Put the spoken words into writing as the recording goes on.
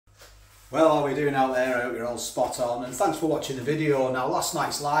Well, how are we doing out there? I hope you're all spot on, and thanks for watching the video. Now, last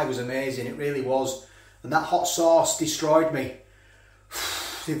night's live was amazing, it really was, and that hot sauce destroyed me.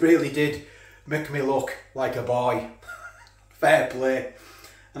 It really did make me look like a boy. Fair play.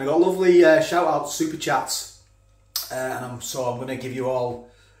 And I got lovely shout out super chats, so I'm going to give you all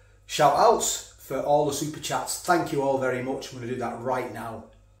shout outs for all the super chats. Thank you all very much. I'm going to do that right now.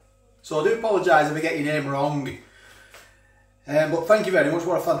 So I do apologise if I get your name wrong. But thank you very much.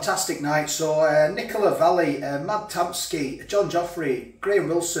 What a fantastic night. So Nicola Valley, Mad Tamsky, John Joffrey, Graham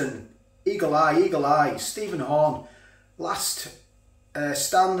Wilson, Eagle Eye, Stephen Horn, Last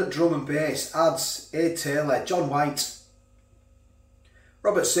Stand Drum and Bass, Ads, Aid Taylor, John White,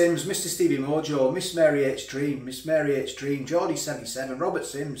 Robert Sims, Mr Stevie Mojo, Miss Mary H Dream, Geordie 77, Robert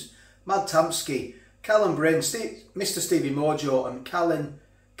Sims, Mad Tamsky, Callum Brin, Mr Stevie Mojo and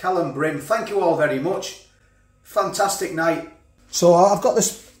Callum Brim. Thank you all very much. Fantastic night. So I've got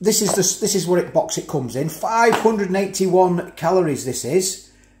this. This is what box it comes in. 581 calories. This is.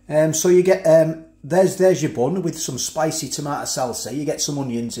 So you get there's your bun with some spicy tomato salsa. You get some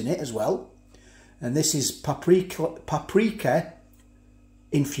onions in it as well. And this is paprika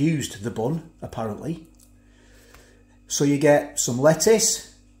infused, the bun apparently. So you get some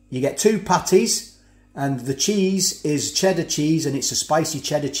lettuce. You get 2 patties, and the cheese is cheddar cheese, and it's a spicy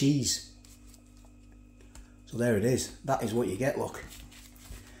cheddar cheese. So there it is. That is what you get, look.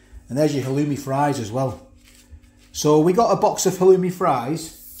 And there's your halloumi fries as well. So we got a box of halloumi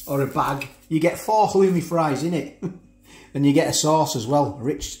fries, or a bag. You get 4 halloumi fries in it. And you get a sauce as well, a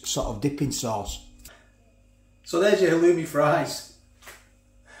rich sort of dipping sauce. So there's your halloumi fries.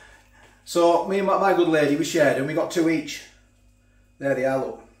 So me and my good lady, we shared and we got 2 each. There they are,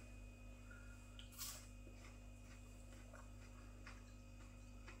 look.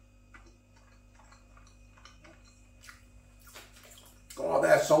 Oh,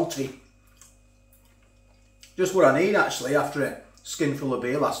 they're salty. Just what I need actually after a skinful of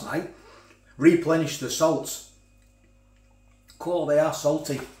beer last night. Replenish the salts. Cool, they are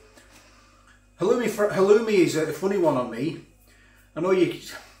salty. Halloumi is a funny one on me. I know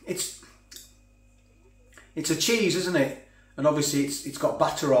it's a cheese, isn't it? And obviously it's got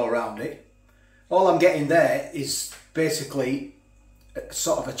batter all around it. All I'm getting there is basically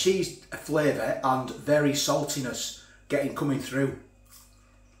sort of a cheese flavour and very saltiness coming through.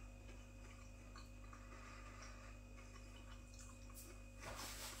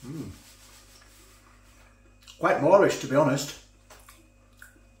 Quite Moorish, to be honest.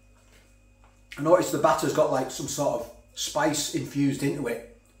 I noticed the batter's got like some sort of spice infused into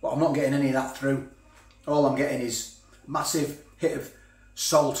it, but I'm not getting any of that through. All I'm getting is massive hit of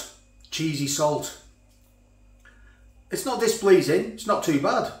salt, cheesy salt. It's not displeasing, it's not too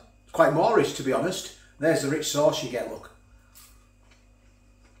bad. It's quite Moorish, to be honest. There's the rich sauce you get, look.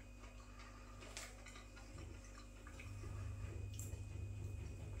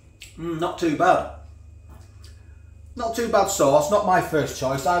 Not too bad. Not too bad sauce, not my first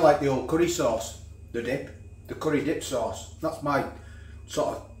choice. I like the old curry sauce, the curry dip sauce. That's my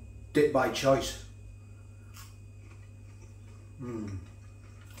sort of dip by choice.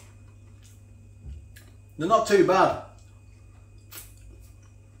 They're not too bad.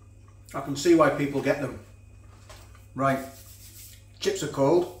 I can see why people get them. Right, chips are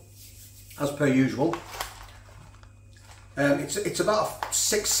cold, as per usual. It's about a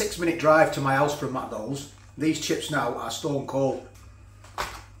six minute drive to my house from McDonald's. These chips now are stone cold.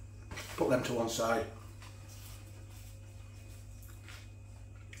 Put them to one side.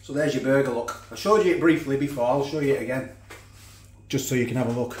 So there's your burger, look. I showed you it briefly before, I'll show you it again. Just so you can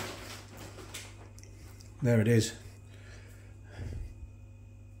have a look. There it is.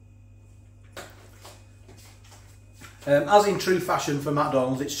 As in true fashion for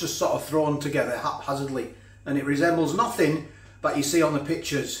McDonald's, it's just sort of thrown together haphazardly. And it resembles nothing that you see on the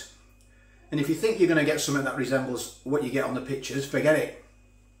pictures. And if you think you're going to get something that resembles what you get on the pictures, forget it.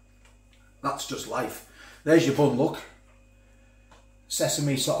 That's just life. There's your bun, look.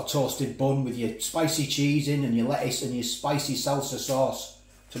 Sesame sort of toasted bun with your spicy cheese in and your lettuce and your spicy salsa sauce,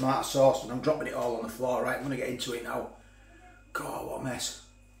 tomato sauce, and I'm dropping it all on the floor. Right, I'm going to get into it now. God, what a mess.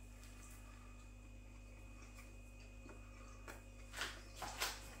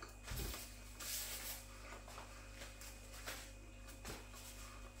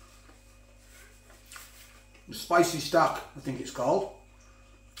 The spicy stack, I think it's called.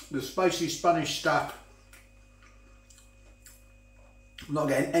 The spicy Spanish stack. I'm not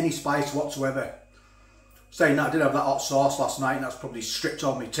getting any spice whatsoever. Saying that, I did have that hot sauce last night and that's probably stripped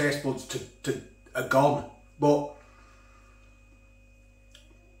all my taste buds to a gone. But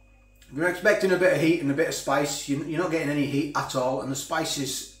if you're expecting a bit of heat and a bit of spice, you're not getting any heat at all, and the spice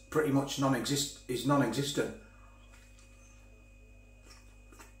is pretty much non-existent.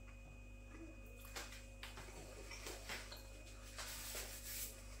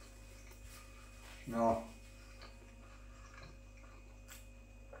 No.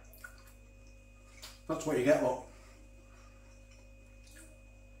 That's what you get, look.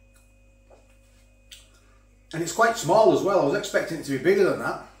 And it's quite small as well. I was expecting it to be bigger than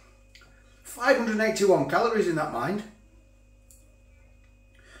that. 581 calories in that, mind.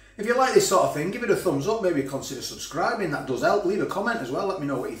 If you like this sort of thing, give it a thumbs up. Maybe consider subscribing. That does help. Leave a comment as well. Let me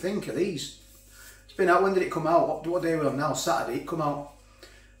know what you think of these. It's been out. When did it come out? What day are we on now? Saturday. It come out.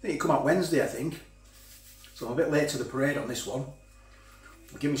 I think it come out Wednesday, I think. So I'm a bit late to the parade on this one.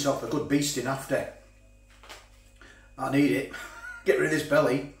 I'll give myself a good beasting after. I need it. Get rid of this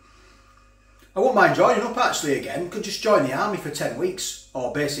belly. I wouldn't mind joining up actually again. Could just join the army for 10 weeks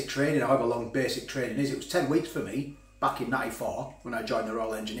or basic training, however long basic training is. It was 10 weeks for me back in '94 when I joined the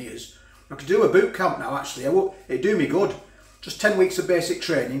Royal Engineers. I could do a boot camp now actually. It'd do me good. Just 10 weeks of basic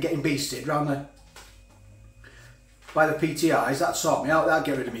training, getting beasted round by the PTIs. That'd sort me out. That'd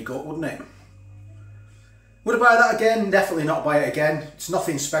get rid of me gut, wouldn't it? Would I buy that again? Definitely not buy it again. It's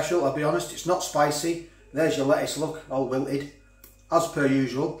nothing special, I'll be honest. It's not spicy. There's your lettuce, look, all wilted, as per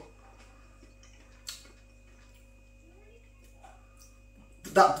usual.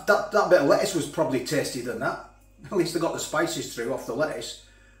 That bit of lettuce was probably tastier than that. At least I got the spices through off the lettuce.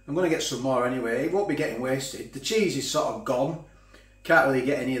 I'm going to get some more anyway. It won't be getting wasted. The cheese is sort of gone. Can't really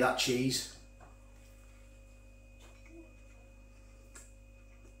get any of that cheese.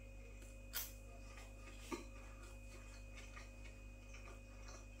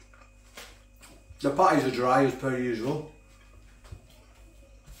 The patties are dry as per usual.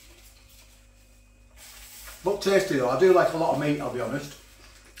 But tasty though. I do like a lot of meat, I'll be honest.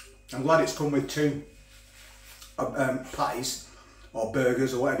 I'm glad it's come with two patties or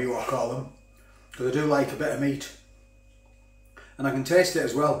burgers or whatever you want to call them, because I do like a bit of meat. And I can taste it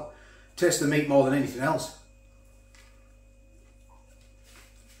as well. Taste the meat more than anything else.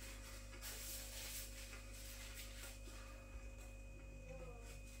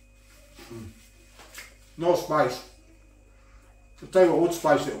 No spice. I'll tell you what would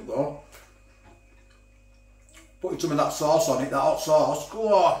spice it up though. Putting some of that sauce on it, that hot sauce.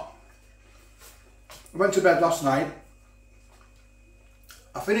 Oh. I went to bed last night.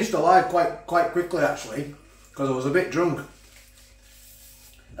 I finished alive quite quickly actually, because I was a bit drunk.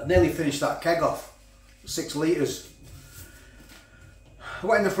 I nearly finished that keg off, 6 litres. I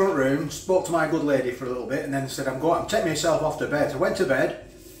went in the front room, spoke to my good lady for a little bit, and then said I'm taking myself off to bed. I went to bed.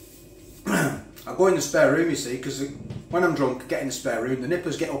 I go in the spare room, you see, because when I'm drunk, I get in the spare room. The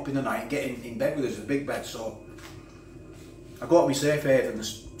nippers get up in the night and get in bed with us, a big bed, so I go to my safe haven, the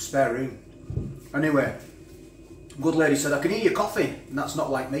spare room. Anyway, good lady said, I can hear you coughing, and that's not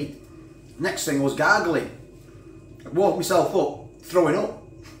like me. Next thing was gargling. I woke myself up, throwing up.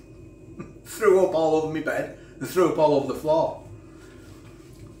 Threw up all over my bed, and threw up all over the floor.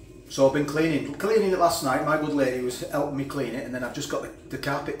 So I've been cleaning it last night. My good lady was helping me clean it, and then I've just got the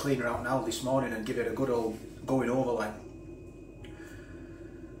carpet cleaner out now this morning and give it a good old going over like.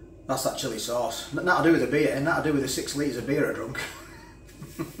 That's that chilli sauce. Nothing to do with the beer, and nothing to do with the 6 litres of beer I drunk.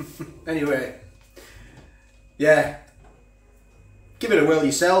 Anyway, yeah. Give it a whirl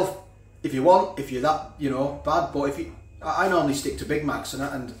yourself if you want, if you're that, you know, bad. But if you, I normally stick to Big Macs and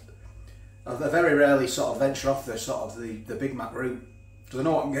I very rarely sort of venture off the sort of the Big Mac route. Because I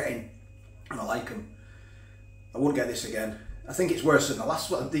know what I'm getting and I like them. I wouldn't get this again. I think it's worse than the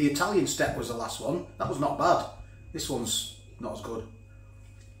last one. The Italian step was the last one. That was not bad. This one's not as good.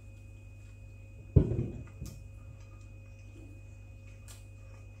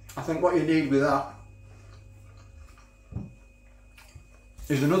 I think what you need with that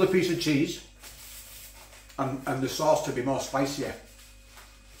is another piece of cheese and the sauce to be more spicier.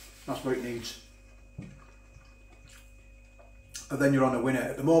 That's what it needs. And then you're on a winner.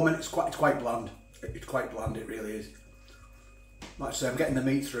 At the moment it's quite bland. It's quite bland, it really is. Like I say, I'm getting the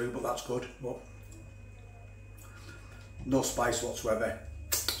meat through, but that's good. But no spice whatsoever.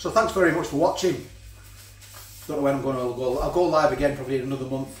 So thanks very much for watching. Don't know when I'm going to go. I'll go live again probably in another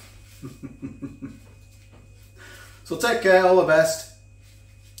month. So take care, all the best,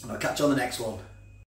 and I'll catch you on the next one.